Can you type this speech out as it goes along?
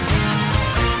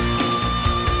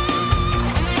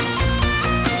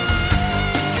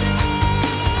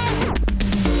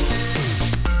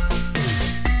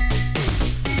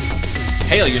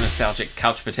Hail, you nostalgic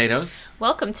couch potatoes.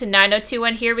 Welcome to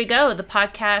 9021 Here We Go, the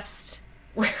podcast.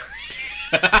 Hold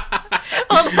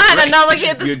on, I'm not looking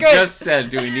at the script. You just said,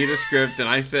 do we need a script? And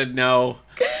I said no.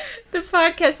 The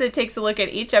podcast that takes a look at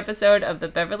each episode of the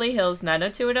Beverly Hills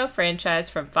 90210 franchise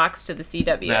from Fox to the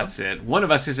CW. That's it. One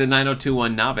of us is a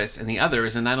 9021 novice, and the other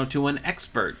is a 9021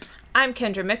 expert. I'm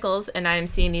Kendra Mickles, and I am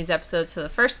seeing these episodes for the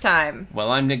first time. Well,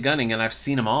 I'm Nick Gunning, and I've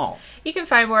seen them all. You can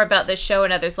find more about this show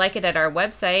and others like it at our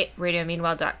website,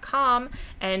 radiomeanwhile.com,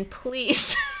 and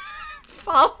please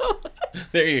follow us.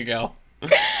 There you go.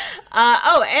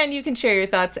 And you can share your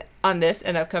thoughts on this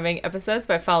and upcoming episodes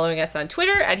by following us on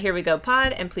Twitter at Here We Go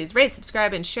Pod, and please rate,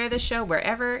 subscribe, and share the show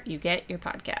wherever you get your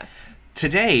podcasts.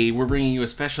 Today, we're bringing you a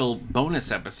special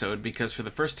bonus episode because for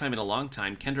the first time in a long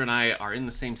time, Kendra and I are in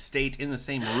the same state, in the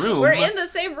same room. We're in the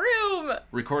same room!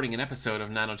 Recording an episode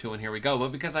of 902 and Here We Go.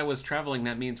 But because I was traveling,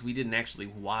 that means we didn't actually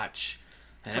watch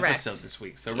an episode this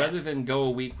week. So rather than go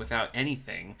a week without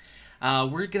anything,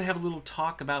 we're going to have a little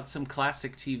talk about some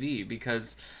classic TV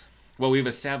because, well, we've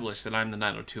established that I'm the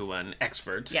 902.1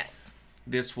 expert. Yes.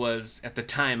 This was, at the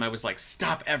time, I was like,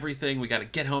 stop everything. We got to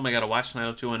get home. I got to watch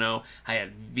 90210. I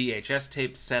had VHS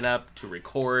tapes set up to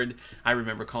record. I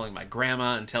remember calling my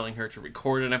grandma and telling her to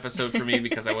record an episode for me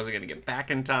because I wasn't going to get back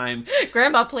in time.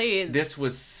 Grandma, please. This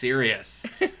was serious.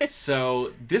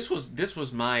 So this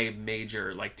was my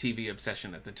major like TV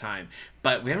obsession at the time.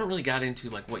 But we haven't really got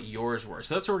into like what yours were.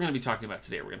 So that's what we're going to be talking about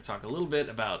today. We're going to talk a little bit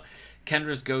about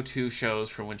Kendra's go-to shows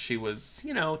from when she was,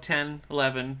 10,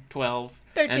 11, 12,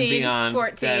 13, and beyond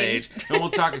 14. that age. And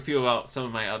we'll talk a few about some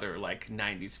of my other like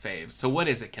 90s faves. So what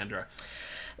is it, Kendra?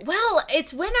 Well,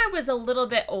 it's when I was a little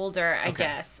bit older, I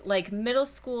guess. Like middle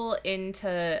school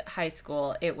into high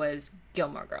school, it was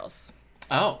Gilmore Girls.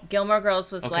 Oh. Gilmore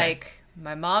Girls was like,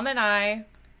 my mom and I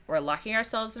were locking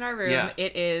ourselves in our room. Yeah.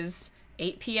 It is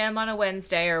 8 p.m. on a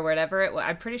Wednesday or whatever it was.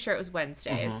 I'm pretty sure it was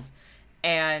Wednesdays. Mm-hmm.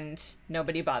 And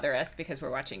nobody bother us because we're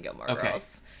watching Gilmore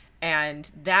Girls. And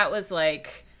that was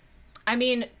like... I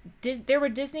mean, there were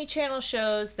Disney Channel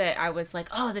shows that I was like,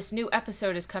 oh, this new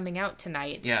episode is coming out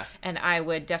tonight. Yeah. And I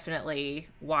would definitely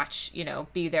watch,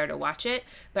 be there to watch it.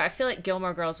 But I feel like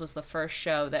Gilmore Girls was the first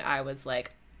show that I was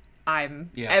like, I'm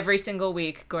every single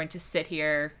week going to sit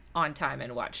here on time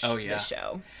and watch this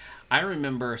show. I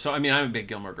remember, I'm a big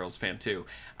Gilmore Girls fan too.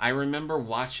 I remember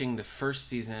watching the first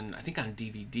season, I think on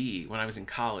DVD when I was in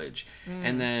college.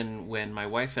 And then when my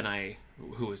wife and I,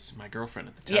 who was my girlfriend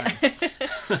at the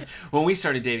time, when we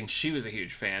started dating, she was a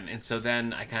huge fan. And so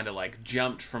then I kind of like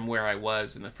jumped from where I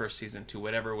was in the first season to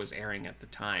whatever was airing at the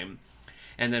time.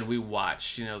 And then we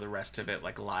watched, the rest of it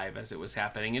like live as it was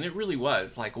happening. And it really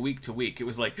was like week to week. It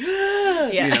was like,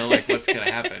 like what's going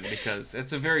to happen? Because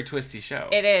it's a very twisty show.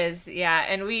 It is, yeah.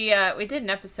 And we did an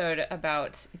episode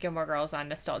about Gilmore Girls on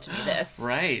Nostalgia Me This.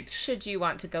 Right. Should you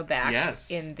want to go back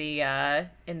in the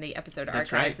episode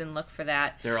archives and look for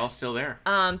that. They're all still there.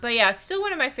 But yeah, still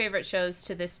one of my favorite shows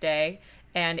to this day.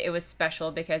 And it was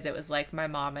special because it was like my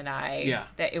mom and I,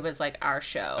 that it was like our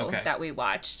show that we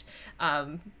watched.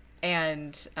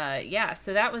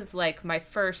 So that was like my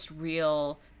first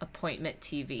real appointment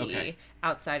TV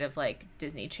outside of like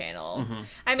Disney Channel.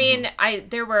 I mean,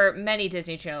 there were many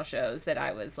Disney Channel shows that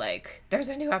I was like, there's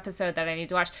a new episode that I need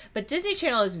to watch. But Disney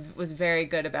Channel was very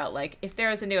good about like, if there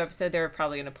was a new episode, they were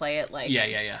probably going to play it like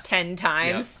 10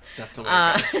 times Yep. That's the way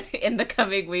it goes. in the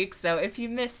coming weeks. So if you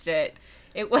missed it,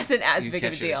 it wasn't as big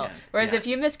of a deal. Whereas if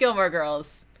you miss Gilmore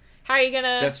Girls, how are you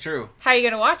gonna? That's true. How are you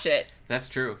gonna watch it? That's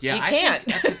true. Yeah, you can't.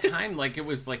 I think at the time, like it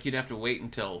was like you'd have to wait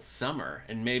until summer,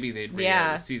 and maybe they'd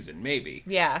re-air the season. Maybe.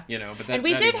 Yeah. But and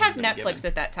we did have Netflix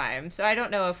at that time, so I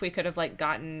don't know if we could have like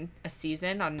gotten a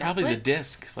season on Netflix. Probably the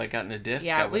disc, like gotten a disc.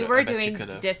 Yeah, we were doing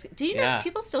disc. Do you know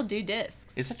people still do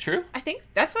discs? Is it true? I think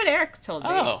that's what Eric told me.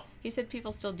 Oh. He said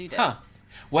people still do discs.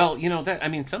 Well,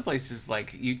 some places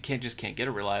like you can't get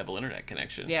a reliable internet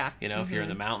connection. Yeah. If you're in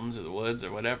the mountains or the woods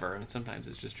or whatever, and sometimes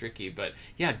it's just tricky. But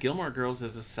yeah, Gilmore Girls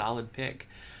is a solid pick.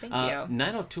 Thank you.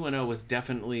 90210 was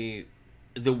definitely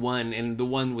the one, and the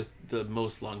one with the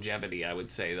most longevity, I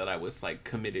would say, that I was like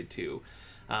committed to.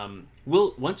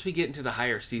 Once we get into the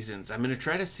higher seasons, I'm going to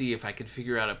try to see if I could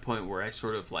figure out a point where I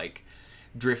sort of like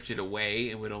drifted away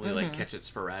and would only like catch it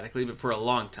sporadically. But for a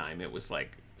long time, it was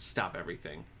like stop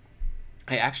everything.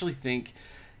 I actually think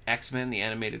X-Men, the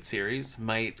animated series,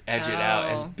 might edge it out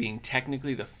as being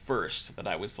technically the first that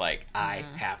I was like, I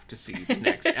have to see the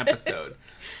next episode.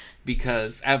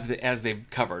 because as they've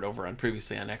covered over on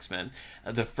previously on X-Men,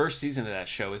 the first season of that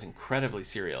show is incredibly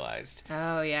serialized.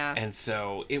 Oh yeah. And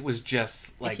so it was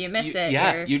just like, if you miss it,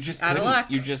 you just out couldn't. of luck.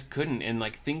 You just couldn't, and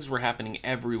like things were happening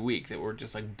every week that were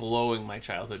just like blowing my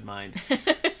childhood mind.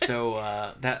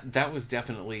 So that was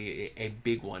definitely a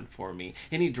big one for me.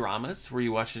 Any dramas? Were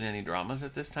you watching any dramas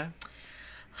at this time?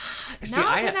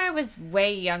 When I was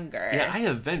way younger. Yeah, I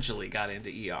eventually got into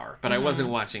ER, but I wasn't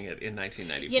watching it in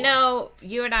 1994. You know,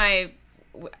 you and I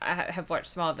have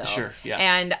watched Smallville. Sure, yeah.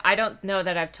 And I don't know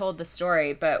that I've told the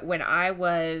story, but when I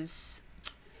want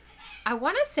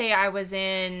to say I was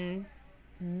in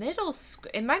middle school.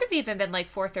 It might have even been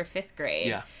like 4th or 5th grade.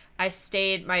 Yeah.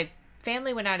 My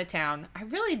family went out of town. I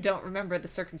really don't remember the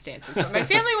circumstances, but my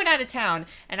family went out of town,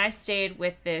 and I stayed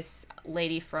with this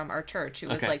lady from our church who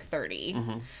was like 30.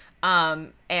 Mm-hmm.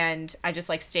 And I just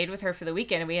like stayed with her for the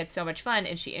weekend, and we had so much fun,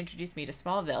 and she introduced me to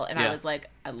Smallville, and I was like,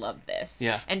 I love this.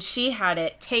 Yeah. And she had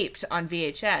it taped on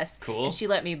VHS. Cool. And she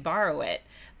let me borrow it.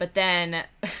 But then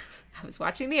I was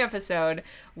watching the episode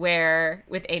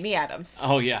with Amy Adams.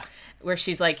 Oh, yeah. Where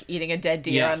she's like eating a dead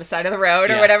deer Yes. on the side of the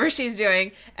road or Yeah. whatever she's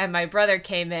doing. And my brother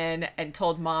came in and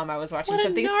told Mom I was watching What a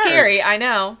something narc. scary. I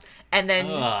know. And then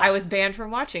Ugh. I was banned from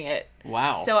watching it.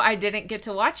 Wow. So I didn't get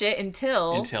to watch it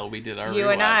until we did our you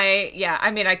rewatch.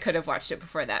 and I could have watched it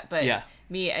before that, but Yeah.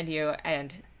 me and you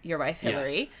and your wife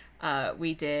Hillary,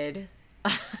 we did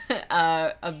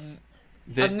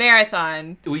a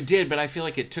marathon. We did, but I feel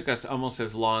like it took us almost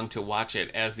as long to watch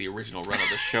it as the original run of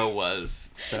the show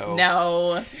was. So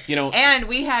No. you know, And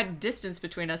we had distance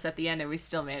between us at the end, and we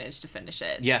still managed to finish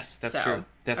it. yes, that's So, true.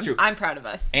 That's true. I'm proud of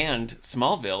us. And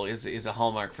Smallville is a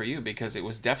hallmark for you because it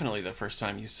was definitely the first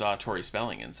time you saw Tori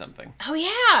Spelling in something. Oh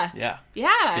yeah. Yeah.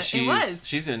 Yeah, She's, it was.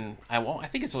 She's in, I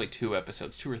think it's only 2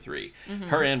 episodes, 2 or 3. Mm-hmm.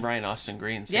 Her and Brian Austin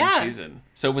Green, same Yeah. season.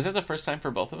 So was that the first time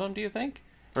for both of them, do you think?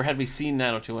 Or had we seen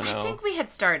 90210? I think we had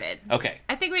started. Okay.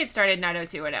 I think we had started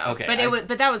 90210. Okay,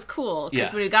 But that was cool because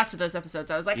Yeah. when we got to those episodes,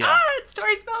 I was like, Yeah. it's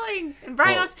Tori Spelling and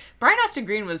Brian Well- Austin. Brian Austin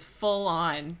Green was full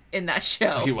on in that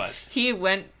show. He was. He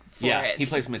went for it. He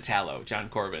plays Metallo, John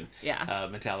Corbin. Yeah.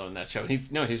 Metallo in that show. And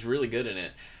he's really good in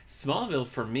it. Smallville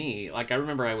for me, like I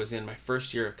remember I was in my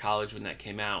first year of college when that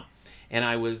came out, and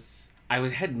I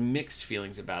had mixed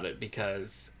feelings about it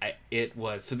because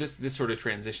this sort of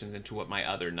transitions into what my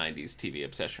other 90s TV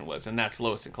obsession was, and that's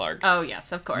Lois and Clark. Oh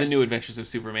yes, of course. The New Adventures of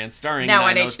Superman, starring Now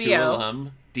on 902 HBO.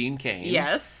 alum Dean Cain.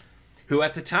 Yes. Who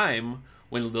at the time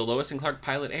when the Lois and Clark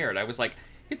pilot aired, I was like,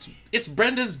 it's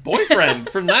Brenda's boyfriend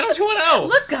from 90210.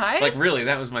 Look, guys. Like really,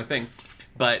 that was my thing.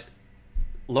 But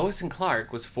Lois and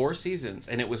Clark was 4 seasons,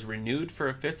 and it was renewed for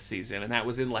a 5th season, and that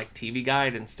was in like TV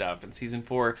Guide and stuff. And season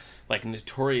 4 like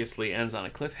notoriously ends on a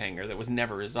cliffhanger that was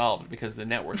never resolved because the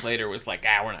network later was like,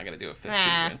 we're not going to do a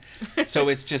 5th season. So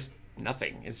it's just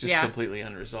nothing. It's just completely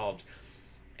unresolved.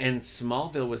 And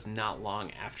Smallville was not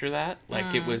long after that.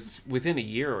 Like it was within a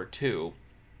year or 2.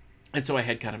 And so I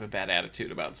had kind of a bad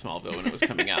attitude about Smallville when it was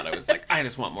coming out. I was like, I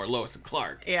just want more Lois and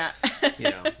Clark. Yeah.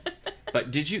 You know.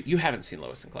 But you haven't seen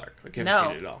Lois and Clark? Like you haven't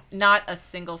seen it at all? Not a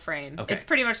single frame. Okay. It's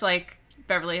pretty much like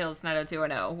Beverly Hills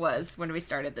 90210 was when we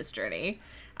started this journey.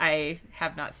 I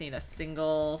have not seen a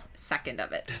single second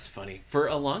of it. That's funny. For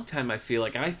a long time, I feel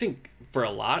like, and I think for a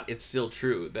lot, it's still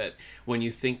true that when you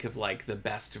think of like the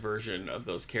best version of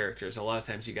those characters, a lot of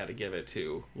times you got to give it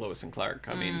to Lois and Clark.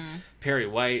 I mean, Perry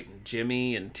White, and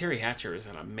Jimmy, and Terry Hatcher is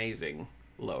an amazing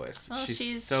Lois. Well,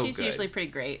 she's she's usually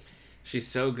pretty great. She's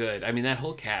so good. I mean, that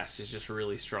whole cast is just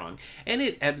really strong. And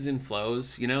it ebbs and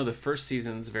flows. You know, the first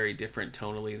season's very different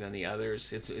tonally than the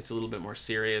others. It's a little bit more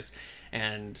serious.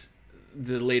 And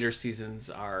the later seasons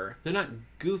they're not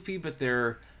goofy, but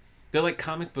they're like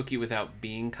comic booky without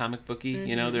being comic booky. Mm-hmm.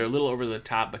 You know, they're a little over the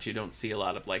top, but you don't see a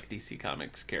lot of like DC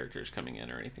Comics characters coming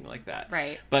in or anything like that.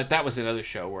 Right. But that was another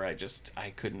show where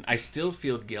I still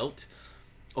feel guilt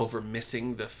over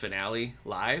missing the finale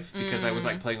live because I was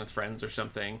like playing with friends or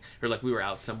something, or like we were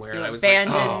out somewhere and I was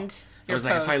abandoned like, I was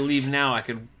like, if I leave now, I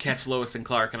could catch Lois and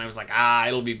Clark, and I was like,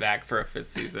 it'll be back for a 5th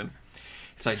season.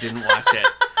 So I didn't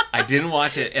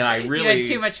watch it. And I really... You had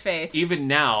too much faith. Even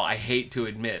now, I hate to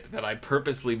admit that I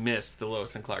purposely missed the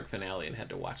Lois and Clark finale and had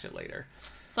to watch it later.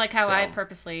 It's like how I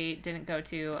purposely didn't go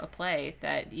to a play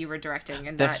that you were directing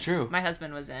and That's that true. my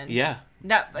husband was in. Yeah.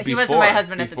 No, he wasn't my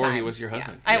husband at the time. Before he was your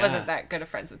husband. Yeah. I Yeah. wasn't that good of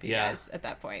friends with you guys at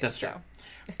that point. That's true.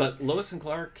 But Lois and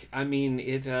Clark, I mean,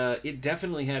 it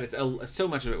definitely had so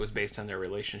much of it was based on their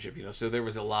relationship, you know. So there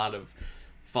was a lot of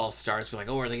false starts. We're like,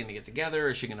 are they going to get together?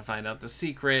 Is she going to find out the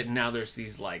secret? And now there's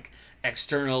these like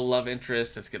external love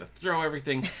interests that's going to throw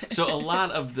everything. So a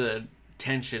lot of the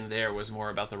tension there was more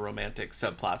about the romantic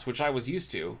subplots, which I was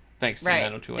used to thanks to Right.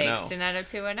 90210. Thanks to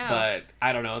 90210. But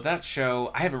I don't know, that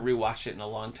show, I haven't rewatched it in a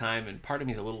long time, and part of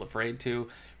me is a little afraid to,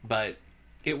 but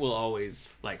it will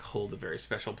always like hold a very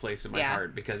special place in my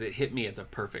heart because it hit me at the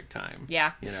perfect time.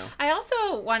 Yeah. You know. I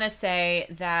also want to say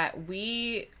that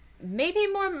we, maybe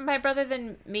more my brother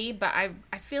than me, but I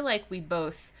feel like we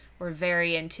both were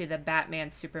very into the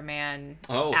Batman Superman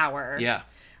hour. Yeah.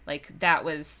 Like that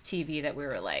was TV that we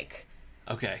were like,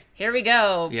 okay, here we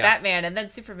go, Batman and then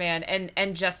Superman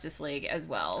and Justice League as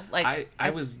well. Like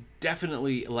I was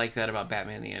definitely like that about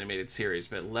Batman the Animated Series,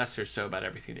 but less or so about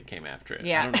everything that came after it.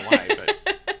 Yeah. I don't know why, but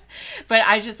but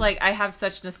I just like, I have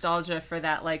such nostalgia for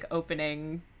that like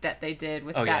opening that they did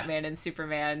with Batman and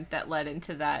Superman that led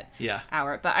into that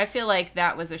hour. But I feel like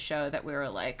that was a show that we were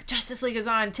like, Justice League is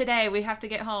on today, we have to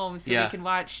get home so we can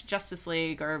watch Justice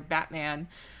League or Batman.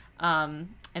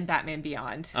 And Batman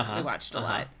Beyond. We watched a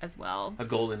lot as well. A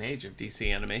golden age of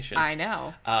DC animation. I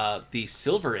know. The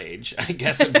silver age, I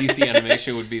guess, of DC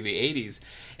animation would be the 80s.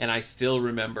 And I still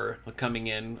remember coming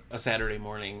in a Saturday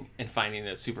morning and finding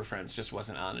that Super Friends just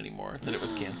wasn't on anymore, that it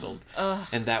was canceled.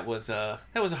 And that was a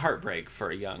heartbreak for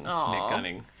a young Nick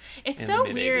Gunning. It's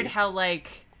so weird how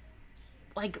like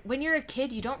when you're a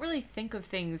kid, you don't really think of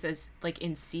things as like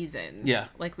in seasons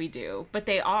like we do, but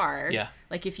they are. Yeah.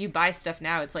 Like if you buy stuff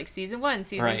now, it's like season 1,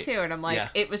 season 2, and I'm like,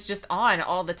 it was just on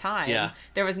all the time. Yeah.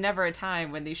 There was never a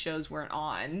time when these shows weren't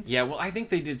on. Yeah, well, I think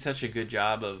they did such a good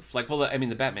job of like, well, I mean,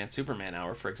 the Batman Superman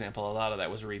hour, for example, a lot of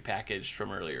that was repackaged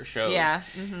from earlier shows. Yeah.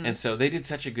 And so they did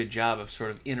such a good job of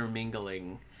sort of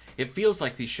intermingling. It feels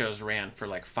like these shows ran for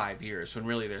like 5 years when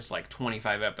really there's like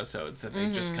 25 episodes that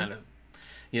they just kind of,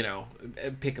 you know,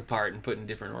 pick apart and put in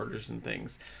different orders and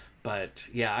things. But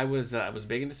yeah, I was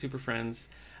big into Super Friends.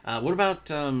 What about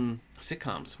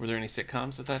sitcoms? Were there any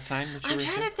sitcoms at that time that you I'm were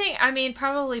trying into? to think. I mean,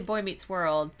 probably Boy Meets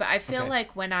World, but I feel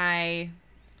like when I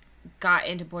got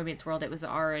into Boy Meets World, it was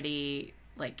already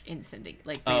like in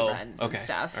like reruns and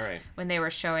stuff. All right. When they were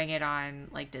showing it on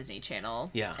like Disney Channel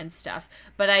and stuff.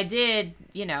 But I did,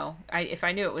 you know, if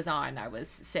I knew it was on, I was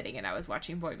sitting and I was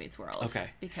watching Boy Meets World. Okay.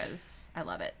 Because I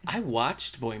love it. I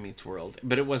watched Boy Meets World,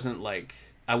 but it wasn't like,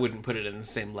 I wouldn't put it in the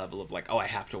same level of like, oh, I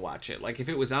have to watch it. Like if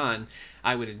it was on,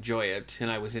 I would enjoy it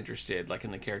and I was interested like in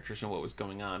the characters and what was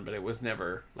going on, but it was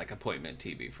never like appointment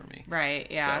TV for me. Right,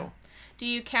 yeah. So. Do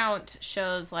you count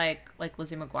shows like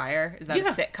Lizzie McGuire? Is that a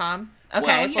sitcom? Well,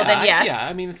 Okay, well then yes. Yeah,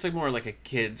 I mean it's like more like a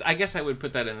kids. I guess I would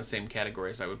put that in the same category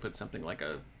as I would put something like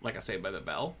a Saved by the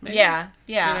Bell. Maybe? Yeah.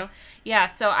 You know? Yeah,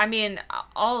 so I mean,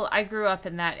 I grew up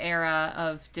in that era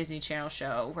of Disney Channel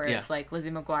show where it's like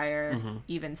Lizzie McGuire,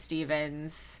 Even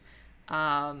Stevens,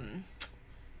 Phil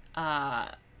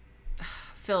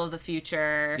of the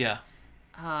Future. Yeah.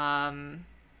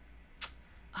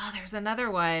 There's another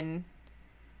one,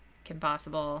 Kim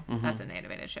Possible. That's an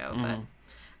animated show, but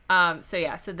so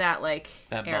that like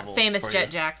that era. bubble Famous for Jet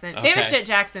you. Jackson. Okay. Famous Jet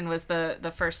Jackson was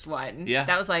the first one. Yeah.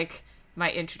 That was like my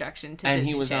introduction to And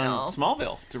Disney he was Channel. on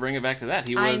Smallville, to bring it back to that.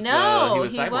 He I was know, he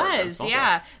was Cyborg on Smallville.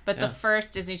 yeah. But Yeah. the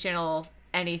first Disney Channel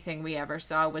anything we ever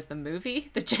saw was the movie,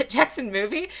 the Jet Jackson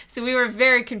movie. So we were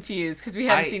very confused because we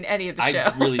hadn't seen any of the show.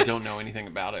 I really don't know anything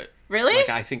about it. Really? Like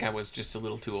I think I was just a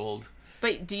little too old.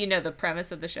 But do you know the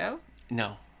premise of the show?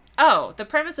 No. Oh, the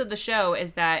premise of the show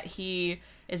is that he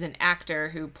is an actor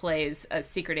who plays a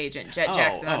secret agent, Jet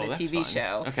Jackson, on a that's TV fun.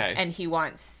 show. Okay. And he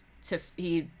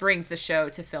brings the show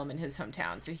to film in his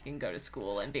hometown so he can go to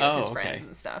school and be with his friends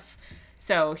and stuff.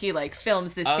 So he like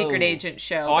films this secret agent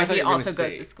show, but he also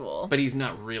goes to school. But he's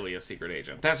not really a secret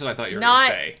agent. That's what I thought you were Not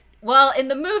going to say. Well, in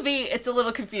the movie, it's a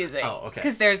little confusing. Oh, okay.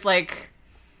 Because there's like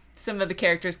some of the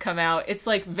characters come out. It's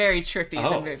like very trippy in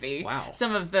the movie. Wow.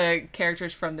 Some of the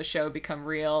characters from the show become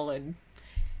real, and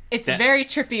it's very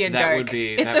trippy and dark.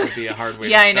 That would be a hard way.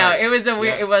 Yeah, to start. I know. It was a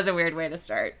weird. It was a weird way to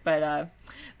start, but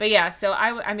yeah. So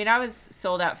I mean, I was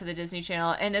sold out for the Disney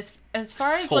Channel, and as far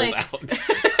as sold like out.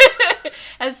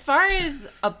 as far as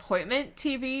appointment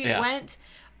TV went,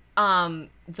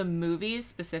 the movies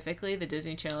specifically, the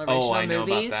Disney Channel original know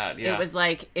movies, about that, yeah. it was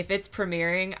like if it's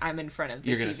premiering, I'm in front of the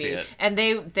You're TV, gonna see it. and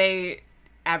they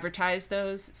advertised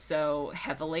those so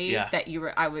heavily that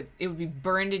it would be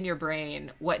burned in your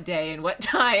brain what day and what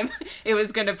time it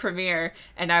was going to premiere,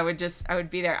 and I would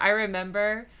be there. I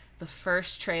remember the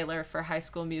first trailer for High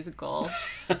School Musical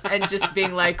and just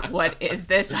being like, what is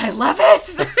this? I love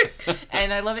it.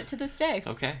 And I love it to this day.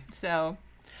 Okay. So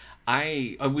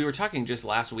we were talking just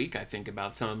last week, I think,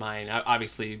 about some of mine.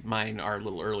 Obviously, mine are a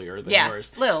little earlier than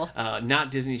yours. Little.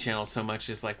 Not Disney Channel so much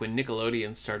as like when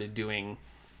Nickelodeon started doing,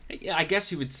 I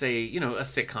guess you would say, a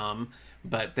sitcom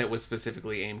but that was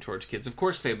specifically aimed towards kids. Of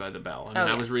course, Saved by the Bell. I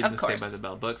mean, I was reading the Saved by the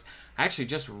Bell books. I actually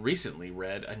just recently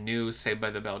read a new Saved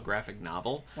by the Bell graphic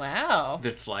novel. Wow.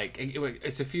 That's like,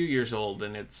 it's a few years old,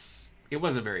 and it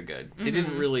wasn't very good. It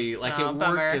didn't really, like, it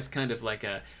bummer. worked as kind of like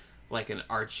an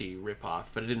Archie ripoff,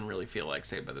 but it didn't really feel like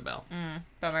Saved by the Bell.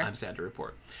 Bummer. I'm sad to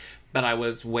report. But I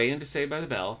was way into Saved by the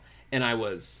Bell, and I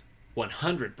was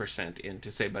 100%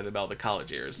 into Saved by the Bell, The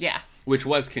College Years. Yeah. Which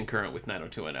was concurrent with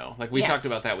 90210. Like, we talked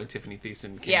about that when Tiffany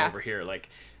Thiessen came over here, like,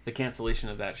 the cancellation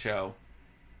of that show.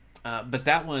 But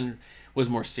that one was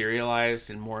more serialized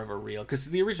and more of a real...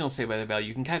 Because the original Saved by the Bell,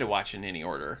 you can kind of watch in any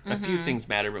order. A few things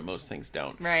matter, but most things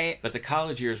don't. Right. But The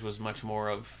College Years was much more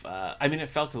of... I mean, it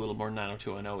felt a little more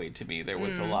 90210 to me. There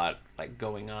was a lot, like,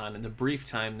 going on in the brief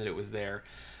time that it was there.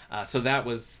 So that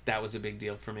was a big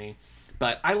deal for me.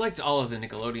 But I liked all of the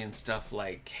Nickelodeon stuff,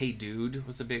 like Hey Dude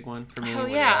was a big one for me. Oh,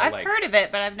 yeah. I've heard of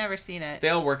it, but I've never seen it. They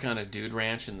all work on a dude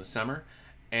ranch in the summer.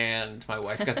 And my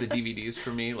wife got the DVDs for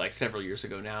me, like, several years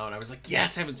ago now. And I was like,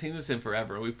 yes, I haven't seen this in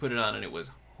forever. And we put it on, and it was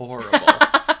horrible.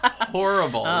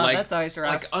 Horrible. Oh, like, that's always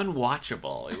rough. Like,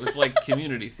 unwatchable. It was like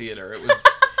community theater. It was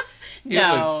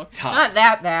tough. Not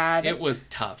that bad. It was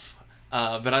tough.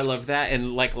 But I love that,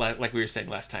 and like we were saying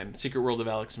last time, Secret World of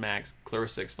Alex Max,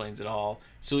 Clarissa Explains It All,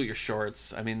 Salute Your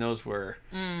Shorts. I mean, those were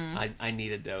I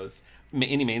needed those.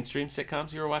 Any mainstream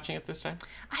sitcoms you were watching at this time?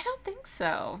 I don't think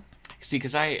so. See,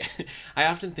 because I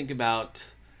often think about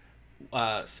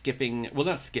skipping. Well,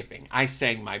 not skipping. I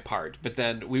sang my part, but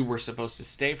then we were supposed to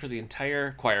stay for the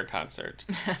entire choir concert.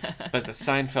 But the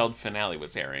Seinfeld finale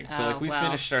was airing, so we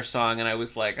finished our song, and I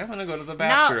was like, I'm gonna go to the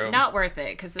bathroom. Not worth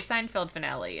it, because the Seinfeld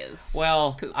finale is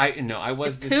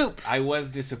poop. I was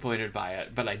disappointed by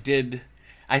it, but I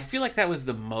feel like that was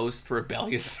the most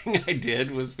rebellious thing I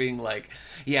did, was being like,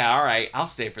 yeah, all right, I'll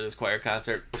stay for this choir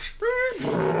concert.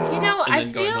 I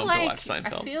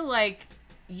feel like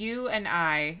you and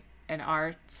I and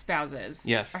our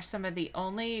spouses are some of the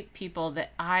only people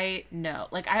that I know.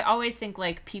 Like, I always think,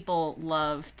 like, people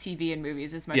love TV and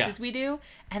movies as much as we do,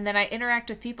 and then I interact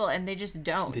with people and they just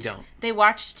don't. They don't. They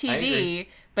watch TV,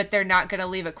 but they're not going to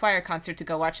leave a choir concert to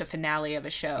go watch a finale of a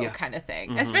show kind of thing.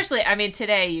 Mm-hmm. Especially, I mean,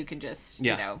 today you can just,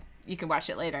 you can watch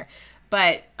it later.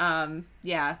 But,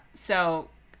 so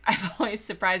I've always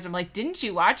surprised them, like, didn't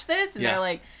you watch this? And they're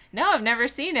like, no, I've never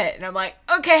seen it. And I'm like,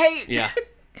 okay. Yeah.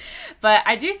 But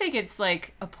I do think it's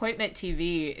like appointment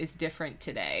TV is different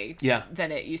today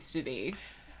than it used to be,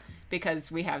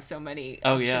 because we have so many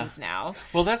options now.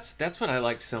 Well, that's what I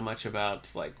liked so much about,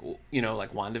 like,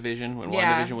 like WandaVision. When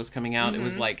WandaVision was coming out, it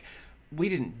was like, we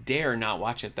didn't dare not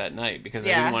watch it that night, because I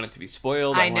didn't want it to be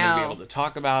spoiled. I wanted to be able to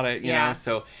talk about it, you know?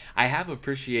 So I have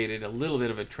appreciated a little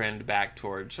bit of a trend back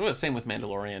towards, same with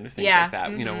Mandalorian or things like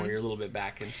that, where you're a little bit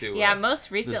back into most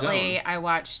recently I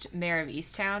watched Mare of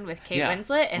Easttown with Kate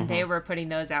Winslet, and they were putting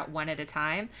those out one at a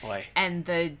time. Boy. And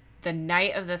the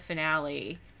night of the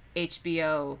finale,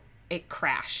 HBO, it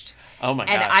crashed. Oh my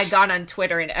gosh. And I got on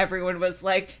Twitter and everyone was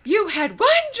like, you had one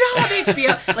job,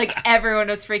 HBO. Like, everyone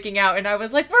was freaking out, and I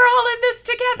was like, we're all in this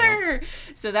together.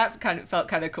 So that kind of felt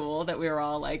kind of cool that we were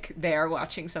all like there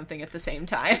watching something at the same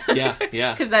time. Yeah.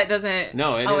 Because that doesn't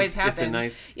always happen. It's a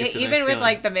nice even with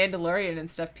like The Mandalorian and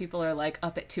stuff, people are like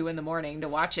up at 2 a.m. to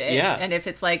watch it. Yeah. And if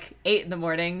it's like 8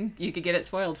 a.m, you could get it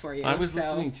spoiled for you. I was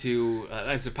listening to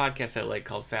there's a podcast I like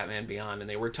called Fat Man Beyond, and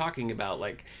they were talking about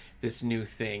like this new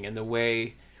thing and the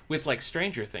way with like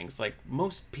Stranger Things, like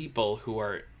most people who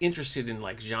are interested in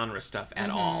like genre stuff at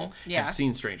all have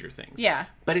seen Stranger Things. Yeah.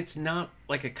 But it's not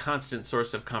like a constant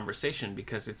source of conversation,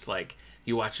 because it's like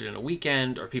you watch it in a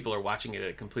weekend, or people are watching it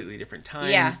at completely different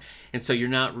times. Yeah. And so you're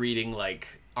not reading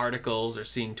like articles or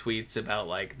seeing tweets about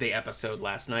like the episode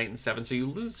last night and stuff, and so you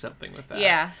lose something with that.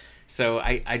 Yeah. So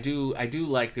I do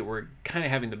like that we're kind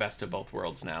of having the best of both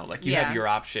worlds now. Like, you have your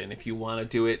option if you want to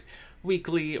do it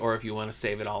weekly, or if you want to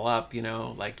save it all up,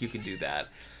 like, you can do that.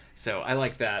 So I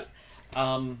like that.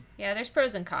 There's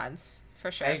pros and cons, for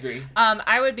sure. I agree.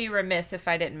 I would be remiss if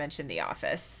I didn't mention The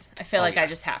Office. I feel I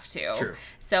just have to. True.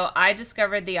 So I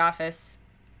discovered The Office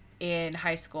in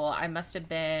high school. I must have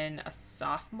been a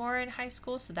sophomore in high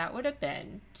school, so that would have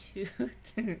been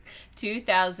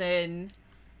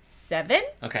 2007.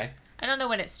 Okay. I don't know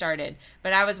when it started,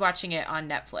 but I was watching it on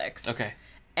Netflix. Okay.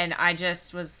 And I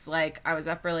just was like, I was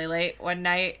up really late one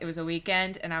night. It was a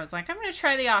weekend, and I was like, I'm going to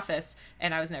try The Office.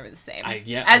 And I was never the same.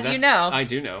 As you know. I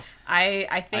do know.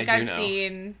 I think I've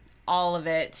seen all of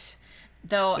it.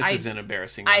 Though this is an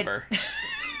embarrassing number.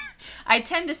 I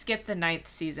tend to skip the 9th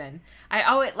season.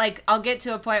 I'll get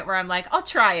to a point where I'm like, I'll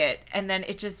try it, and then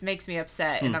it just makes me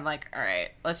upset, and I'm like, all right,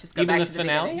 let's just go back to the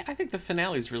finale. beginning. I think the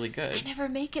finale is really good. I never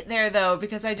make it there though,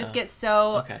 because I just get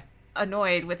so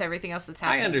annoyed with everything else that's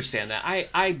happening. I understand that.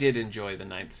 I did enjoy the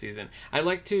 9th season. I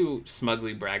like to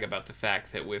smugly brag about the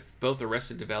fact that with both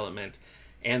Arrested Development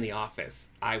and The Office,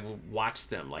 I watched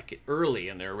them like early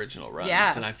in their original runs,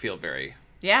 and I feel very...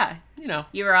 Yeah.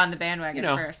 You were on the bandwagon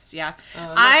first. Yeah.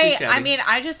 I mean,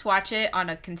 I just watch it on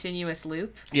a continuous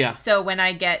loop. Yeah. So when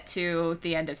I get to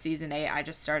the end of season 8, I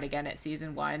just start again at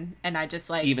season 1, and I just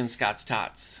like... Even Scott's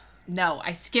Tots. No,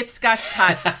 I skip Scott's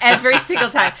Tots every single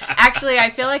time. Actually,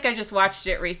 I feel like I just watched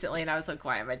it recently, and I was like,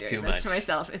 why am I doing this to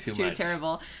myself? It's too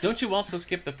terrible. Don't you also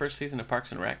skip the first season of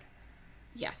Parks and Rec?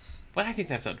 Yes. But I think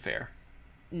that's unfair.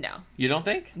 No. You don't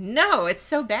think? No, it's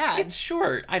so bad. It's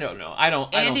short. I don't know. I don't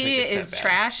think it's is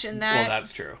trash in that. Well,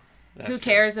 that's true. Who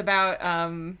cares about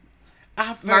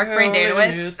Mark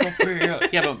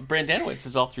Brendanawicz? Yeah, but Brendanawicz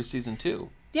is all through season 2.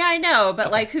 Yeah, I know, but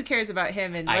like, who cares about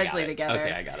him and Leslie together?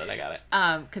 Okay, I got it.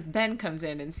 Because Ben comes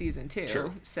in season 2.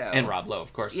 True. So and Rob Lowe,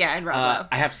 of course. Yeah, and Rob Lowe.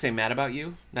 I have to say, Mad About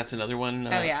You. That's another one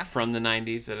from the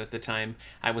 90s that at the time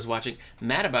I was watching.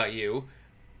 Mad About You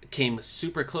came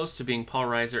super close to being Paul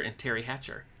Reiser and Terry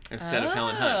Hatcher instead of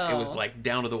Helen Hunt. It was like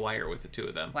down to the wire with the two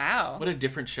of them. Wow. What a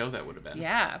different show that would have been.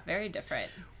 Yeah, very different.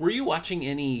 Were you watching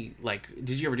any, like,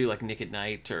 did you ever do like Nick at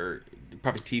Night or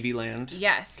probably TV Land?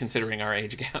 Yes. Considering our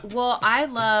age gap. Well, I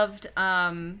loved,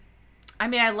 I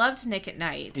loved Nick at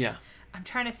Night. Yeah. I'm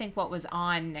trying to think what was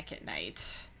on Nick at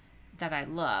Night that I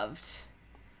loved.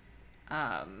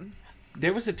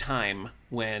 There was a time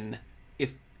when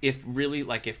if really,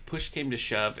 like, if push came to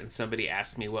shove and somebody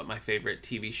asked me what my favorite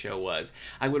TV show was,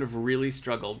 I would have really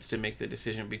struggled to make the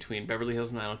decision between Beverly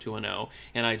Hills 90210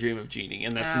 and I Dream of Jeannie.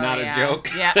 And that's not a joke.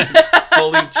 Yeah. It's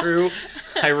fully true.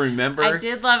 I remember. I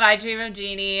did love I Dream of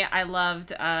Jeannie. I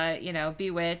loved,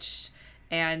 Bewitched.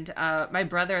 And my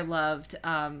brother loved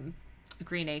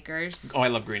Green Acres. Oh, I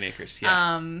love Green Acres,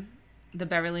 yeah. The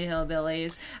Beverly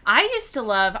Hillbillies. I used to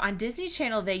love, on Disney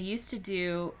Channel, they used to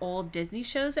do old Disney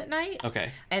shows at night.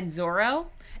 Okay. And Zorro.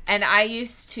 And I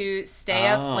used to stay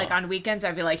up, like, on weekends.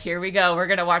 I'd be like, here we go. We're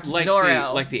going to watch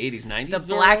Zorro. Like the 80s, 90s The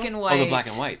Zorro? black and white. Oh, the black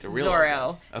and white. The real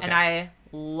Zorro. Okay. And I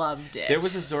loved it. There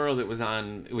was a Zorro that was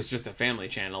on, it was just a family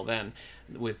channel then,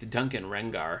 with Duncan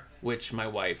Rengar, which my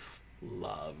wife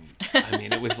loved. I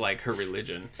mean, it was like her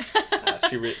religion.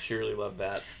 She really loved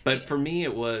that. But for me,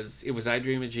 it was I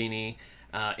Dream of Jeannie.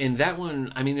 In that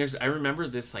one, I mean, I remember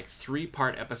this like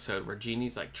 3-part episode where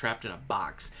Jeannie's like trapped in a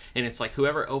box, and it's like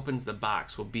whoever opens the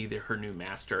box will be her new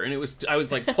master. And I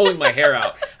was like pulling my hair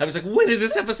out. I was like, when is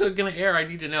this episode gonna air? I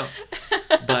need to know.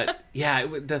 But yeah,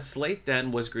 the slate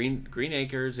then was Green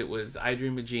Acres. It was I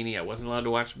Dream of Jeannie. I wasn't allowed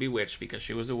to watch Bewitched because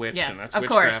she was a witch. Yes, and that's of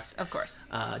witchcraft. course.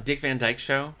 Dick Van Dyke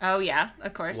Show. Oh yeah,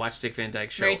 of course. Watch Dick Van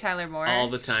Dyke Show. Mary Tyler Moore. All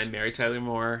the time. Mary Tyler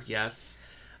Moore, yes.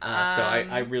 So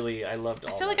I loved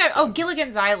all I feel like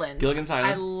Gilligan's Island. Gilligan's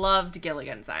Island. I loved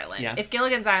Gilligan's Island. Yes. If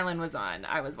Gilligan's Island was on,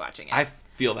 I was watching it. I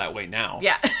feel that way now.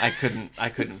 Yeah. I couldn't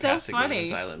so pass funny.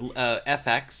 Gilligan's Island.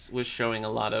 FX was showing a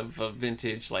lot of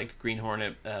vintage, like Green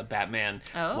Hornet, Batman,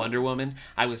 Wonder Woman.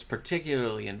 I was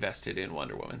particularly invested in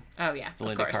Wonder Woman. Oh yeah, the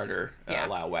Linda Carter,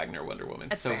 Lyle Wagner Wonder Woman.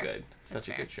 That's so fair. good. Such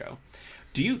a fair. good show.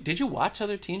 Did you watch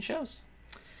other teen shows?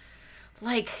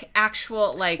 Like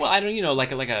actual like. Well, I don't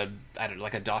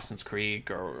like a Dawson's Creek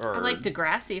or I liked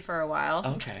Degrassi for a while.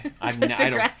 Okay, Does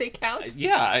Degrassi count?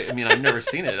 Yeah, I mean I've never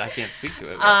seen it. I can't speak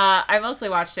to it. But. I mostly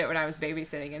watched it when I was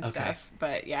babysitting and stuff.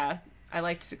 But yeah, I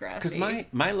liked Degrassi. Because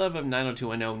my love of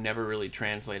 90210 never really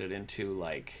translated into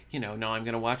like, no, I'm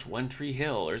gonna watch One Tree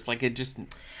Hill, or it's like it just.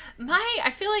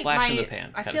 I feel like Splash in the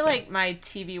pan I feel like my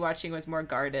TV watching was more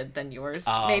guarded than yours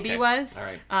okay. was. All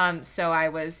right. So I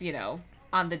was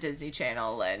on the Disney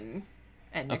Channel and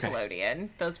Nickelodeon. Okay.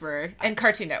 Those were and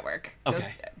Cartoon Network.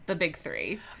 The big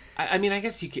 3. I mean, I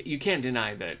guess you can't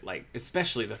deny that, like,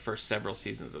 especially the first several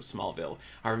seasons of Smallville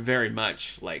are very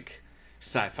much like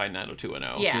sci-fi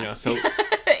 90210. Yeah. So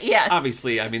yes.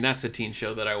 Obviously, I mean that's a teen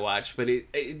show that I watch, but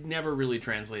it never really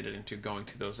translated into going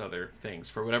to those other things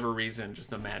for whatever reason. Just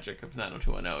the magic of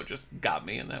 90210 just got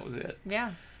me, and that was it.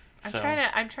 Yeah.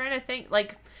 I'm trying to think,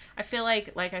 like, I feel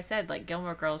like I said, like,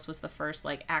 Gilmore Girls was the first,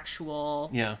 like,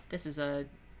 actual, this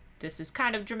is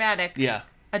kind of dramatic,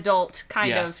 adult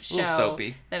kind of show, a little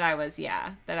soapy. that I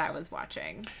was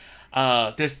watching.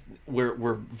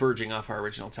 We're verging off our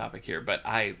original topic here, but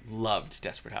I loved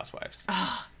Desperate Housewives.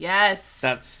 Oh, yes.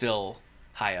 That's still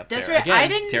high up there.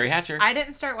 Again, Terry Hatcher. I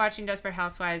didn't start watching Desperate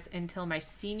Housewives until my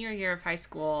senior year of high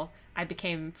school. I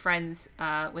became friends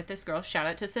with this girl. Shout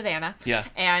out to Savannah. Yeah.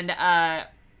 And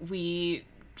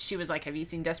she was like, "Have you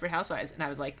seen Desperate Housewives?" And I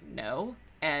was like, "No."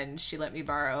 and she let me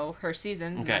borrow her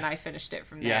seasons, and then I finished it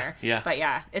from there. Yeah. But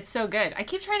yeah, it's so good. I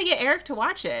keep trying to get Eric to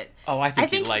watch it. Oh, I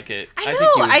think he'd like it. I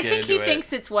know. I think he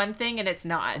thinks it's one thing and it's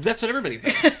not. That's what everybody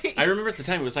thinks. I remember at the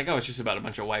time it was like, oh, it's just about a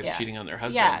bunch of wives cheating on their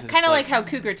husbands. Yeah, kind of like how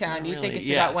Cougar Town, you think it's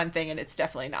about one thing and it's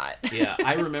definitely not. Yeah,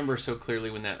 I remember so clearly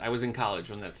when I was in college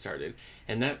when that started,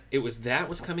 and that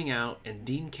was coming out, and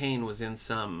Dean Cain was in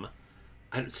some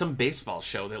baseball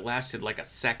show that lasted like a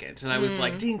second, and I was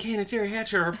like, Dean Cain and Terry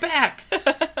Hatcher are back.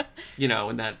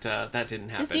 And that didn't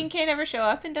happen. Does Dean Cain ever show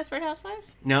up in Desperate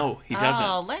Housewives? No, he doesn't.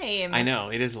 Oh, lame. I know,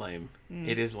 it is lame.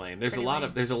 It is lame. There's a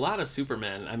lot of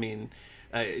Supermen. I mean,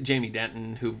 Jamie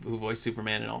Denton, who voiced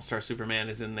Superman in All Star Superman,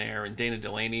 is in there, and Dana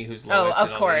Delaney, who's Lois in all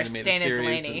the animated Dana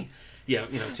series, Delaney.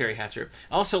 And, Terry Hatcher.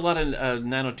 Also, a lot of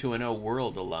 90210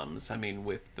 World alums. I mean,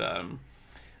 with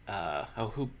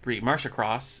Marsha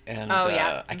Cross, and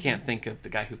I can't think of the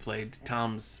guy who played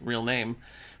Tom's real name,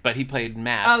 but he played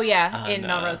Matt. In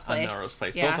Melrose Place. On Melrose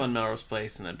Place, yeah. both on Melrose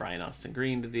Place, and then Brian Austin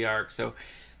Green did the arc. So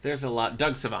there's a lot.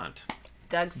 Doug Savant,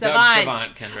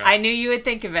 Kendra. I knew you would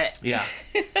think of it.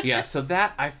 Yeah. So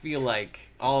that, I feel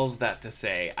like, all's that to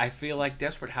say, I feel like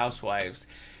Desperate Housewives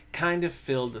kind of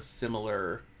filled a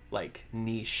similar like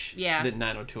niche that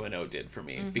 90210 did for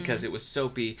me, because it was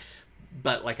soapy,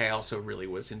 but like I also really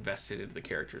was invested into the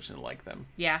characters and liked them.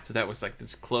 Yeah. So that was like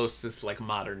this closest like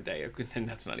modern day, and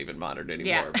that's not even modern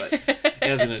anymore. But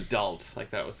as an adult, like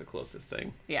that was the closest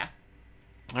thing. Yeah.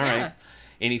 All right.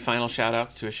 Any final shout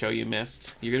outs to a show you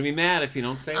missed? You're gonna be mad if you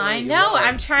don't say one. I know.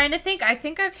 I'm trying to think. I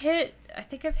think I've hit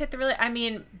the really. I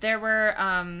mean, there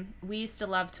were. We used to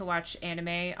love to watch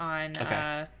anime on.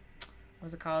 What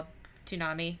was it called?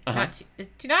 Toonami. Is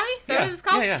Toonami? Is that what it's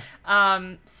called? Yeah.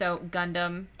 So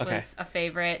Gundam was a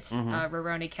favorite.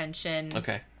 Rurouni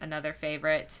Kenshin. Another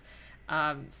favorite.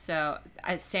 So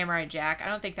Samurai Jack. I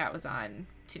don't think that was on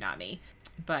Toonami,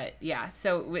 but yeah.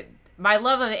 So my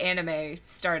love of anime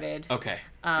started. In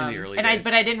the early days.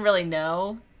 But I didn't really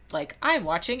know. Like, I'm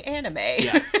watching anime.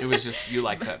 Yeah, it was just, you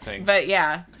like that thing. But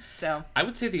yeah, so. I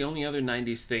would say the only other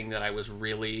 90s thing that I was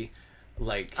really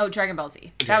like. Oh, Dragon Ball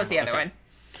Z. That was the other one.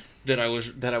 That I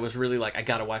was really like, I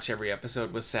gotta watch every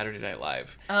episode, was Saturday Night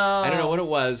Live. Oh. I don't know what it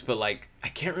was, but like, I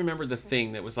can't remember the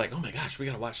thing that was like, oh my gosh, we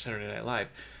gotta watch Saturday Night Live.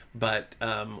 But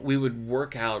we would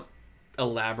work out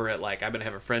elaborate, like, I'm gonna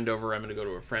have a friend over, I'm gonna go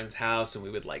to a friend's house, and we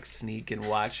would like sneak and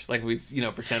watch, like we'd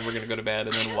pretend we're gonna go to bed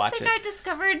and then watch it. I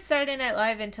discovered Saturday Night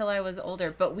Live until I was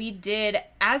older, but we did,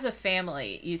 as a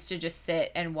family, used to just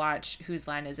sit and watch Whose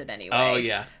Line Is It Anyway? Oh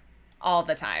yeah. All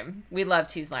the time. We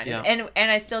loved Whose Line Is It?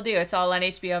 And I still do. It's all on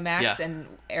HBO Max, and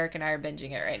Eric and I are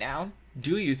binging it right now.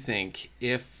 Do you think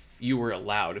if you were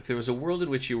allowed, if there was a world in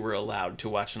which you were allowed to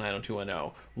watch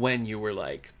 90210 when you were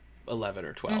like 11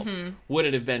 or 12, would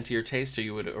it have been to your taste, or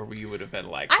you would have been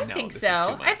like, no, I think this so. is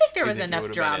too much? I think there was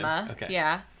enough drama. Okay.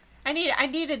 Yeah. I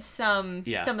needed some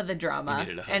of the drama,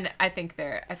 and I think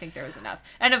there was enough.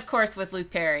 And of course with Luke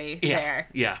Perry there.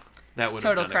 Yeah. That would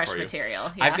total have done crush it for you.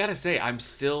 Material. Yeah. I've got to say, I'm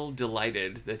still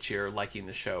delighted that you're liking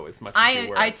the show as much as you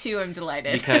were. I too am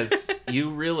delighted. Because you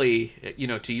really,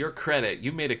 to your credit,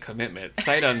 you made a commitment,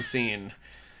 sight unseen,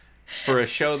 for a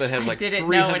show that has like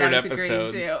 300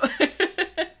 episodes.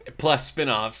 Plus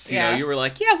spin-offs. You were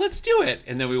like, yeah, let's do it.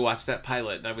 And then we watched that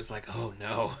pilot, and I was like, oh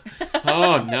no.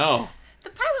 Oh no. The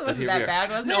pilot wasn't that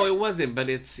bad, was it? No, it wasn't, but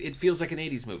it feels like an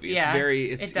 80s movie.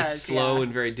 It's it's slow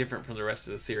and very different from the rest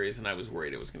of the series, and I was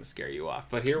worried it was going to scare you off.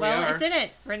 But here we are. Well, it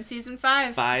didn't. We're in season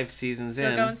 5. 5 seasons in.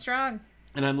 Still going strong.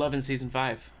 And I'm loving season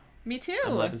 5. Me too.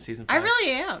 I'm loving season 5. I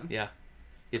really am. Yeah.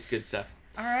 It's good stuff.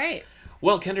 All right.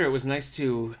 Well, Kendra, it was nice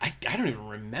to... I don't even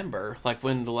remember, like,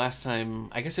 when the last time...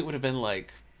 I guess it would have been,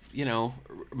 like...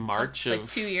 March like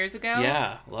 2 years ago.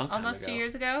 Yeah, long time almost ago. 2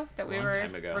 years ago that we were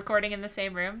recording in the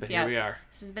same room. But here we are.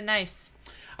 This has been nice.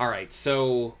 All right,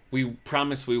 so we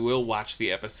promise we will watch the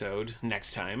episode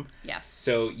next time. Yes.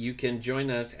 So you can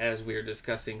join us as we are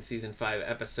discussing season 5,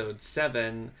 episode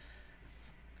 7,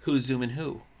 Who's Zooming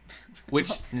Who?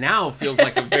 Which now feels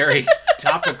like a very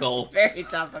topical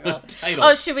title.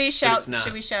 Oh, should we shout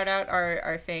out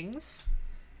our things?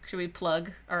 Should we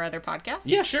plug our other podcasts?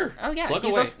 Yeah, sure. Oh, yeah. Plug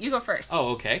away. You go first. Oh,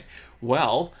 okay.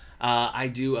 Well, I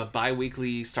do a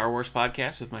bi-weekly Star Wars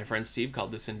podcast with my friend Steve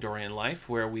called This Endorian Life,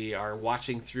 where we are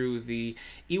watching through the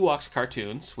Ewoks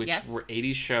cartoons, which were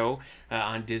 80s show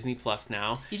on Disney Plus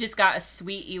now. You just got a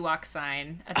sweet Ewok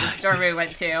sign at the store we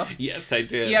went to. Yes, I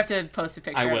did. You have to post a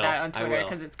picture of that on Twitter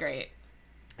because it's great.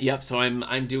 Yep, so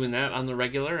I'm doing that on the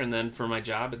regular, and then for my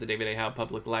job at the David A. Howe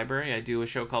Public Library, I do a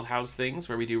show called Howe's Things,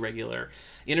 where we do regular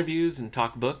interviews and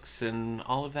talk books and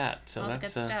all of that. So all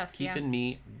that's good stuff, keeping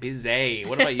me busy.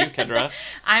 What about you, Kendra?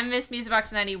 I'm Miss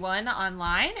Musicbox91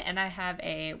 online, and I have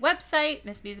a website,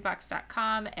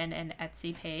 missmusicbox.com, and an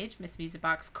Etsy page, Miss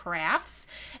Musicbox Crafts.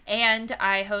 And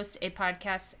I host a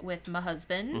podcast with my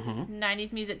husband,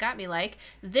 90s Music Got Me Like.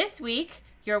 This week,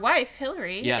 your wife,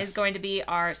 Hillary, is going to be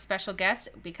our special guest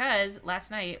because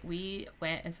last night we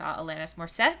went and saw Alanis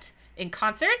Morissette in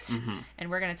concert,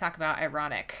 and we're going to talk about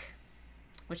Ironic,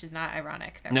 which is not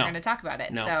ironic that we're going to talk about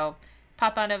it. No. So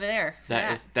pop on over there.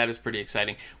 That is pretty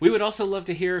exciting. We would also love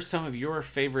to hear some of your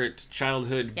favorite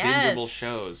childhood bingeable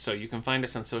shows. So you can find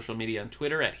us on social media on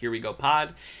Twitter at Here We Go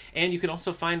Pod, and you can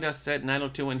also find us at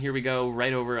 902 Here We Go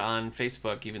right over on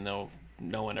Facebook, even though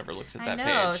no one ever looks at that page.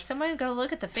 I know. Someone go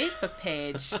look at the Facebook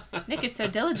page. Nick is so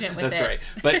diligent with it. That's right.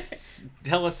 But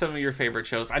tell us some of your favorite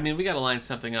shows. I mean, we got to line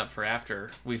something up for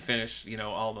after we finish,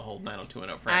 all the whole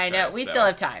 90210 franchise. I know. We still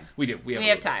have time. We do. We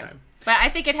have time. But I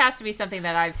think it has to be something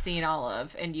that I've seen all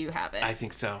of, and you haven't. I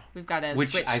think so. We've got to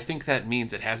switch. I think that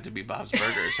means it has to be Bob's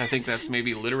Burgers. I think that's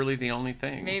maybe literally the only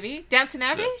thing. Maybe? Downton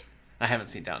Abbey? I haven't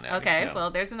seen Downton Abbey. Okay, well,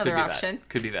 there's another option.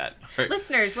 Could be that. Right.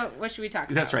 Listeners, what should we talk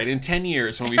about? That's right. In 10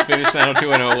 years, when we finish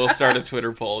 90210, we'll start a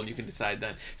Twitter poll, and you can decide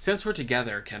then. Since we're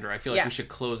together, Kendra, I feel like we should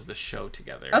close the show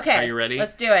together. Okay. Are you ready?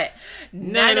 Let's do it.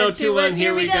 90210,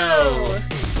 here we go.